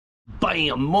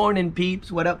Bam! Morning,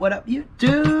 peeps. What up,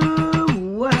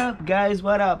 YouTube? What up, guys?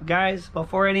 What up, guys?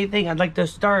 Before anything, I'd like to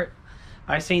start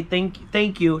by saying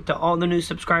thank you to all the new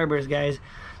subscribers, guys.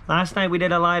 Last night we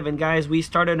did a live, and guys, we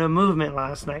started a movement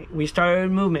last night. We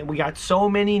got so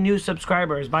many new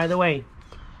subscribers. By the way,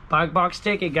 Bog Box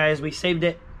ticket, guys, we saved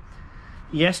it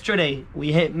yesterday.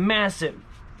 We hit massive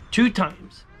 2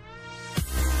 times.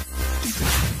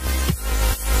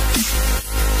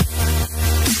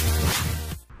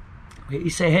 You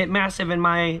say hit massive in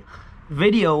my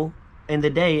video in the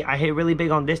day. I hit really big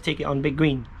on this ticket on Big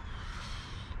Green.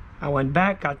 I went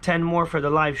back, got 10 more for the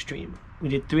live stream. We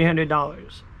did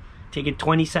 $300. Ticket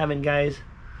 27, guys.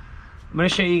 I'm gonna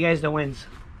show you guys the wins.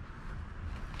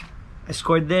 I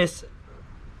scored this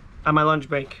on my lunch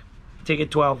break.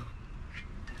 Ticket 12.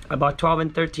 I bought 12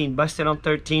 and 13, busted on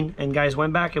 13, and guys,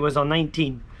 went back, it was on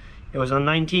 19. It was on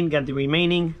 19, got the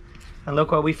remaining, and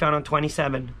look what we found on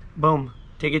 27. Boom.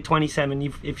 Ticket 27.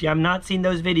 If you have not seen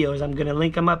those videos, I'm gonna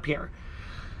link them up here.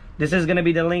 This is gonna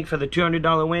be the link for the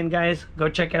 $200 win, guys. Go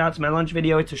check it out. It's my lunch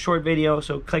video. It's a short video,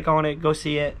 so click on it, go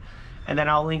see it, and then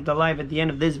I'll link the live at the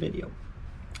end of this video.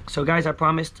 So guys, I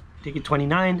promised ticket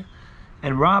 29,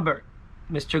 and Robert,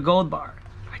 Mr. Gold Bar,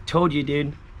 I told you,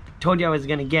 dude. I told you I was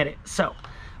gonna get it. So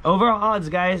overall odds,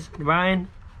 guys, Ryan,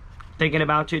 thinking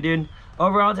about you, dude.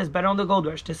 Overall, it's better on the Gold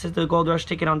Rush. This is the Gold Rush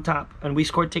ticket on top. And we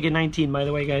scored ticket 19, by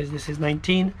the way, guys. This is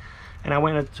 19. And I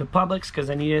went to Publix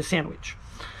because I needed a sandwich.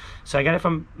 So I got it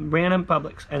from random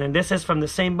Publix. And then this is from the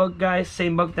same book, guys.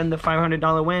 Same book than the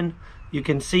 $500 win. You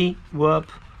can see,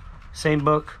 whoop, same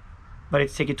book, but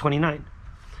it's ticket 29.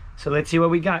 So let's see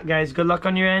what we got, guys. Good luck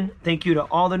on your end. Thank you to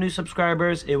all the new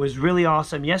subscribers. It was really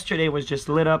awesome. Yesterday was just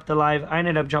lit up the live. I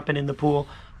ended up jumping in the pool.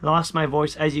 Lost my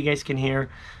voice, as you guys can hear.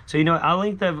 So you know what? I'll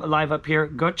link the live up here.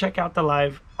 Go check out the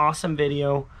live. Awesome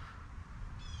video.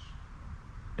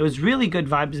 It was really good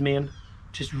vibes, man.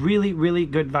 Just really, really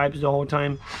good vibes the whole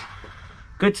time.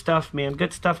 Good stuff, man.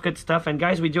 Good stuff, good stuff. And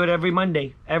guys, we do it every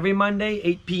Monday. Every Monday,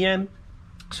 8 p.m.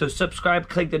 So subscribe,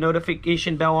 click the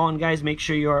notification bell on, guys. Make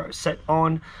sure you're set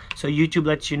on so YouTube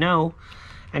lets you know.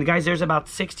 And guys, there's about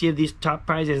 60 of these top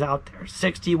prizes out there.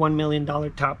 $61 million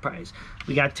top prize.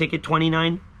 We got ticket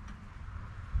 29.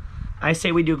 I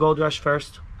say we do Gold Rush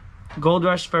first. Gold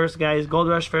Rush first, guys. Gold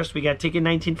Rush first. We got ticket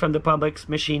 19 from the Publix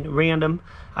machine. Random.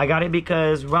 I got it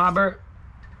because Robert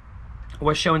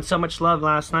was showing so much love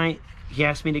last night. He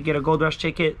asked me to get a Gold Rush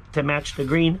ticket to match the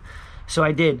green. So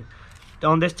I did.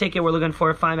 On this ticket, we're looking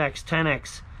for a 5X,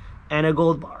 10X, and a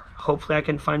gold bar. Hopefully I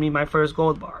can find me my first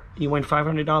gold bar. You win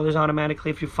 $500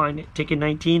 automatically if you find it. Ticket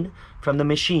 19 from the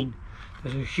machine.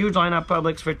 There's a huge line at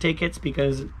Publix for tickets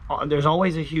because there's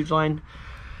always a huge line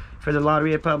for the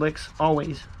lottery at Publix.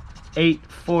 Always. 8,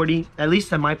 40, at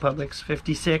least at my Publix.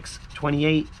 56,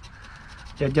 28.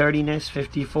 The dirtiness,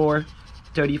 54,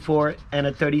 34, and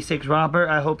a 36. Robert,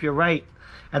 I hope you're right.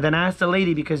 And then I asked the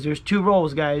lady because there's 2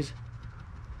 rolls, guys.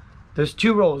 There's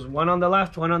 2 rolls. One on the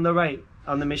left, one on the right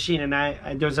on the machine. And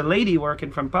I there's a lady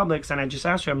working from Publix, and I just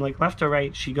asked her, I'm like, left or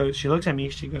right? She looks at me,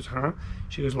 she goes, huh?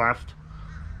 She goes, left.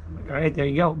 I'm like, all right, there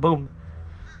you go. Boom.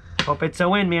 Hope it's a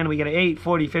win, man. We get an 8,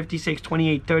 40, 56,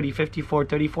 28, 30, 54,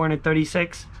 34, and a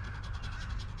 36.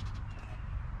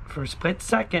 For a split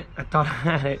second, I thought I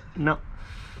had it. No.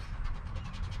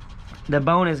 The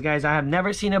bonus, guys. I have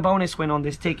never seen a bonus win on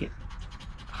this ticket.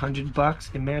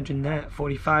 $100. Imagine that.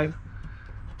 45.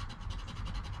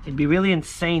 It'd be really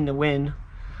insane to win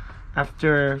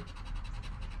after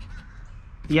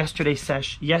yesterday's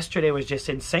sesh. Yesterday was just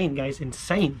insane, guys.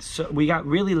 Insane. So we got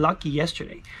really lucky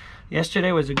yesterday.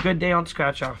 Yesterday was a good day on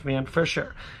scratch off, man, for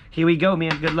sure. Here we go,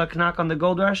 man. Good luck knock on the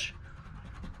Gold Rush.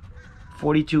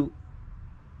 42.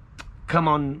 Come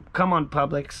on,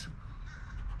 Publix.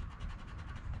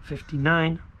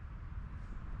 59.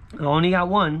 I only got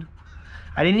 1.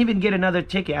 I didn't even get another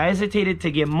ticket. I hesitated to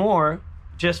get more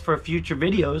just for future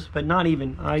videos, but not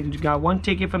even. I got 1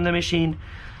 ticket from the machine.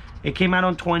 It came out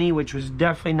on 20, which was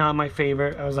definitely not my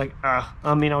favorite. I was like,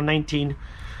 on 19.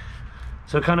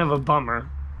 So kind of a bummer.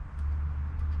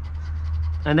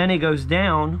 And then it goes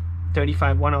down.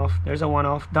 35, 1 off. There's a 1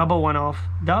 off. Double 1 off.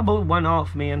 Double 1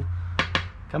 off, man.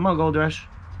 Come on, Gold Rush.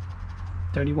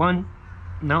 31.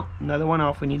 No, another 1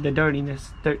 off. We need the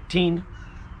dirtiness. 13.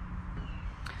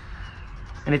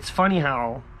 And it's funny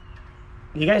how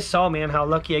you guys saw, man, how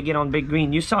lucky I get on Big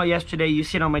Green. You saw yesterday, you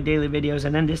see it on my daily videos,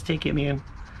 and then this ticket, man.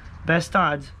 Best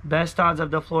odds. Best odds of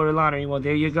the Florida Lottery. Well,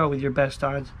 there you go with your best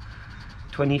odds.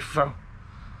 24.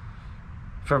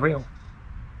 For real.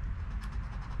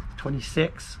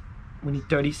 26. We need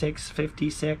 36,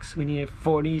 56. We need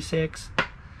 46.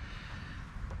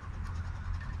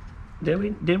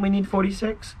 Didn't we need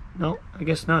 46? No, I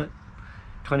guess not.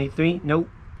 23, nope.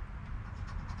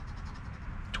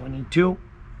 22.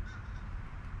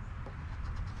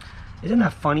 Isn't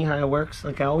that funny how it works?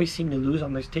 Like, I always seem to lose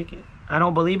on this ticket. I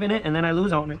don't believe in it, and then I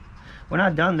lose on it. We're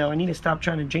not done, though. I need to stop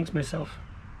trying to jinx myself.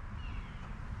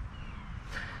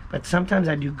 But sometimes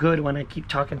I do good when I keep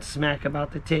talking smack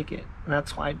about the ticket.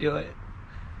 That's why I do it.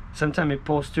 Sometimes it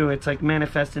pulls through. It's like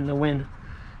manifesting the win.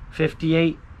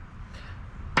 58.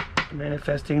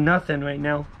 Manifesting nothing right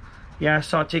now. Yeah, I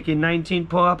saw ticket 19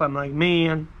 pull up. I'm like,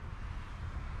 man,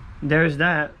 there's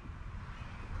that.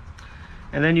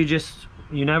 And then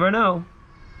you never know.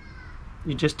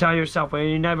 You just tell yourself, well,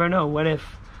 you never know. What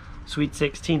if Sweet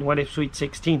 16? What if Sweet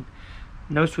 16?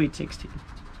 No Sweet 16.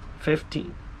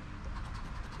 15.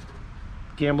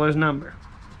 Gambler's number.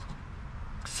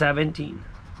 17.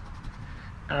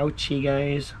 Ouchie,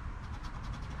 guys.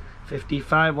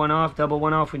 55, one off, double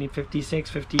one off. We need 56,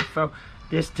 54.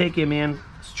 This ticket, man,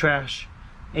 is trash.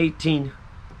 18.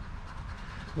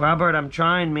 Robert, I'm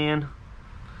trying, man.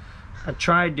 I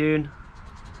tried, dude.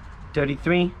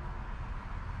 33.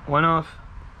 One off.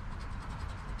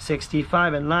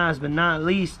 65. And last but not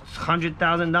least,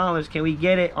 $100,000. Can we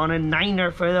get it on a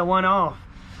niner for the one off?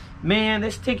 Man,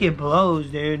 this ticket blows,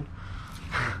 dude.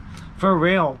 For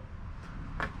real.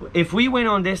 If we win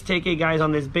on this ticket, guys,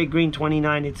 on this big green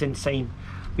 29, it's insane.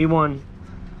 We won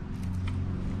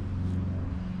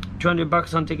 200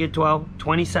 bucks on ticket 12.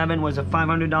 27 was a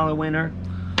 $500 winner.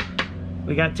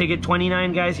 We got ticket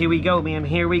 29, guys. Here we go, man.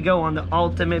 Here we go on the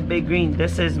ultimate big green.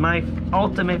 This is my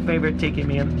ultimate favorite ticket,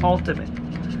 man. Ultimate.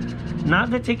 Not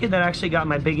the ticket that actually got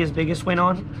my biggest win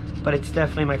on, but it's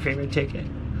definitely my favorite ticket.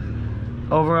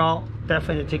 Overall,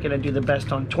 definitely the ticket I do the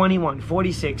best on. 21,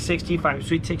 46, 65,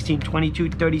 Sweet 16, 22,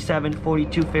 37,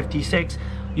 42, 56.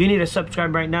 You need to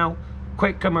subscribe right now.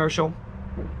 Quick commercial.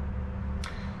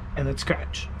 And let's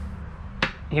scratch.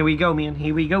 Here we go, man.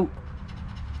 Here we go.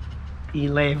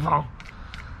 11.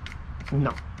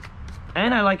 No.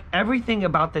 And I like everything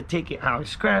about the ticket. How it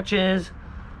scratches.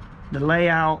 The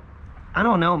layout. I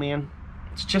don't know, man.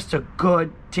 It's just a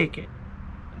good ticket.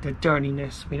 The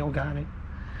dirtiness, we don't got it.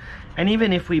 And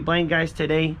even if we blank, guys,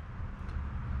 today,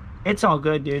 it's all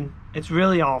good, dude. It's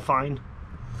really all fine.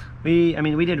 We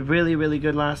did really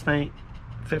good last night.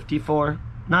 54.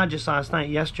 Not just last night,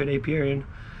 yesterday, period.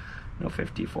 No,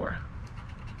 54.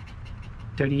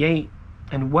 38.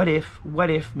 And what if,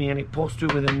 man, it pulls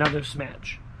through with another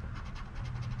smash.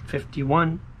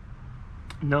 51.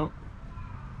 No.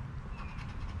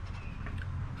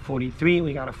 43.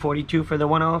 We got a 42 for the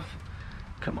one off.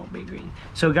 Come on, big green.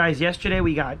 So, guys, yesterday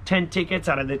we got 10 tickets.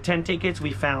 Out of the 10 tickets,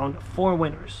 we found 4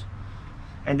 winners.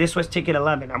 And this was ticket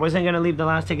 11. I wasn't going to leave the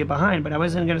last ticket behind, but I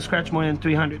wasn't going to scratch more than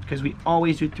 300 because we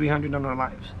always do 300 on our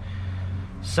lives.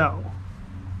 So,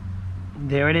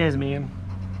 there it is, man.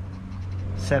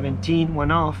 17,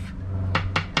 one off.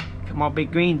 Come on,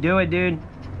 big green. Do it, dude.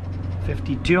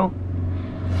 52.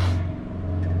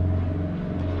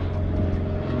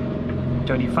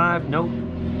 35. Nope.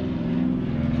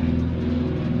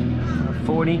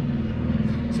 40.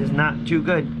 This is not too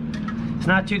good. It's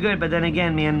not too good, but then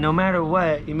again, man, no matter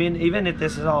what, I mean, even if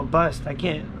this is all bust, I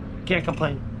can't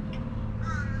complain.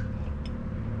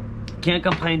 Can't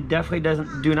complain. Definitely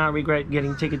do not regret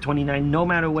getting ticket 29, no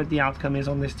matter what the outcome is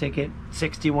on this ticket.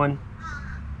 61.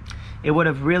 It would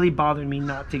have really bothered me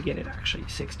not to get it, actually.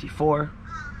 64.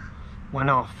 One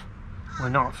off.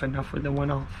 One off. Enough with the one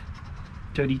off.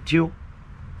 32.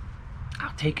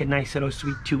 I'll take a nice little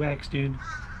sweet 2x, dude.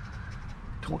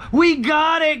 We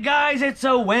got it, guys. It's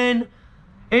a win.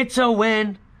 It's a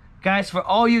win. Guys, for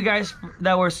all you guys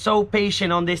that were so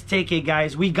patient on this ticket,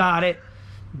 guys, we got it.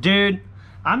 Dude,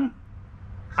 I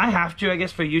have to, I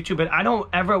guess, for YouTube, but I don't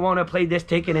ever want to play this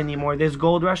ticket anymore. This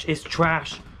Gold Rush is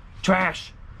trash.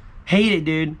 Trash. Hate it,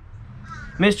 dude.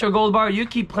 Mr. Goldbar, you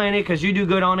keep playing it because you do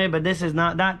good on it, but this is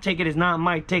not, that ticket is not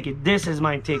my ticket. This is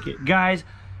my ticket. Guys,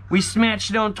 we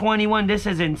smashed it on 21. This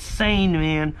is insane,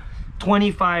 man.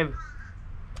 25.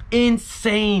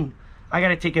 Insane. I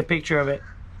gotta take a picture of it.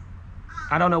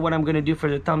 I don't know what I'm gonna do for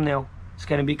the thumbnail. It's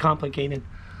gonna be complicated.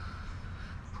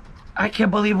 I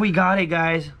can't believe we got it,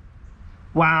 guys.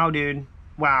 Wow, dude.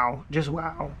 Wow. Just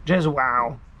wow. Just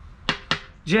wow.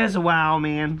 Just wow,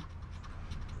 man.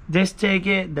 This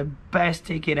ticket, the best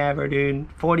ticket ever, dude.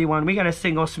 41. We got a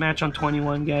single smash on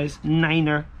 21, guys.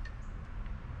 Niner.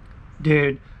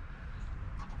 Dude.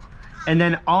 And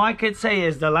then all I could say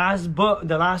is the last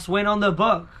win on the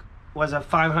book was a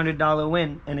 $500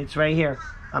 win, and it's right here.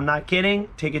 I'm not kidding.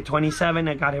 Ticket 27.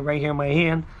 I got it right here in my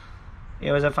hand.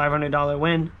 It was a $500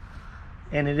 win,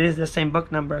 and it is the same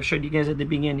book number I showed you guys at the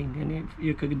beginning. And if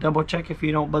you could double check if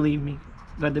you don't believe me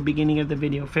at the beginning of the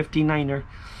video. 59er.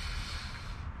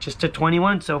 Just to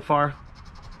 21 so far.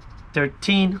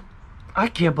 13. I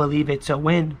can't believe it's a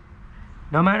win.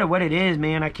 No matter what it is,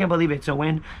 man, I can't believe it's a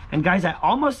win. And guys, I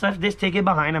almost left this ticket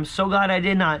behind. I'm so glad I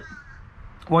did not.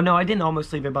 Well, no, I didn't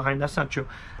almost leave it behind. That's not true.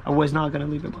 I was not going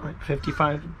to leave it behind.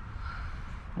 55.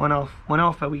 One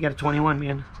off, but we got a 21,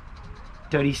 man.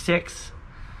 36.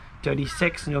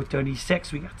 36, no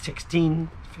 36. We got 16.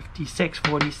 56,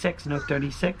 46, no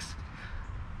 36.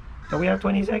 Do we have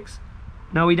 26?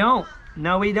 No, we don't.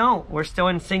 No, we don't. We're still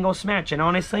in single smash. And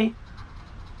honestly,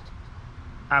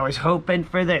 I was hoping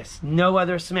for this. No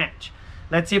other smash.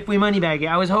 Let's see if we money bag it.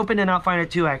 I was hoping to not find a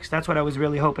 2x. That's what I was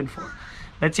really hoping for.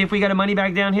 Let's see if we got a money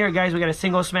bag down here. Guys, we got a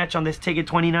single smash on this ticket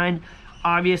 29.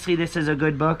 Obviously, this is a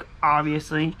good book.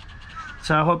 Obviously.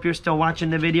 So I hope you're still watching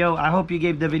the video. I hope you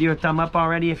gave the video a thumb up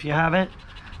already. If you haven't,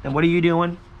 then what are you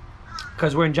doing?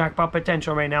 Because we're in jackpot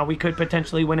potential right now. We could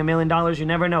potentially win $1 million. You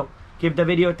never know. Give the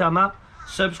video a thumb up.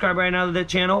 Subscribe right now to the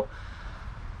channel.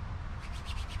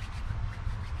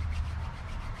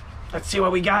 Let's see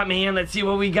what we got, man. Let's see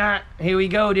what we got. Here we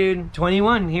go, dude.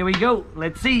 21. Here we go.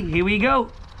 Let's see. Here we go.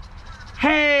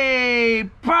 Hey,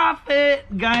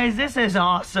 profit. Guys, this is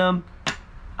awesome.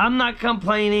 I'm not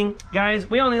complaining. Guys,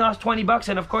 we only lost 20 bucks,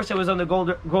 and of course it was on the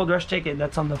Gold Rush ticket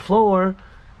that's on the floor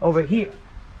over here.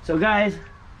 So, guys,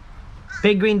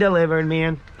 Big Green delivered,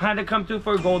 man. Had to come through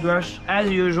for Gold Rush, as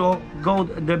usual.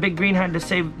 The Big Green had to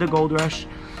save the Gold Rush.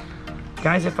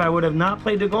 Guys, if I would have not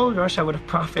played the Gold Rush, I would have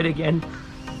profited again.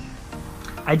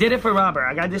 I did it for Robert.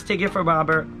 I got this ticket for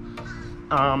Robert.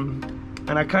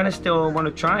 And I kind of still want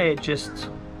to try it, just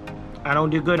I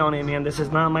don't do good on it, man. This is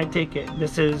not my ticket.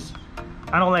 This is,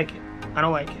 I don't like it. I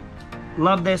don't like it.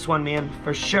 Love this one, man,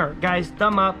 for sure. Guys,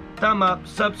 thumb up,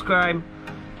 subscribe.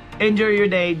 Enjoy your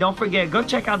day. Don't forget, go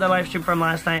check out the live stream from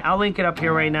last night. I'll link it up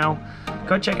here right now.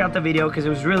 Go check out the video because it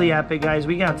was really epic, guys.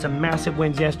 We got some massive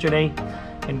wins yesterday.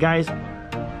 And guys,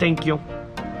 thank you.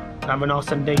 Have an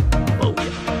awesome day.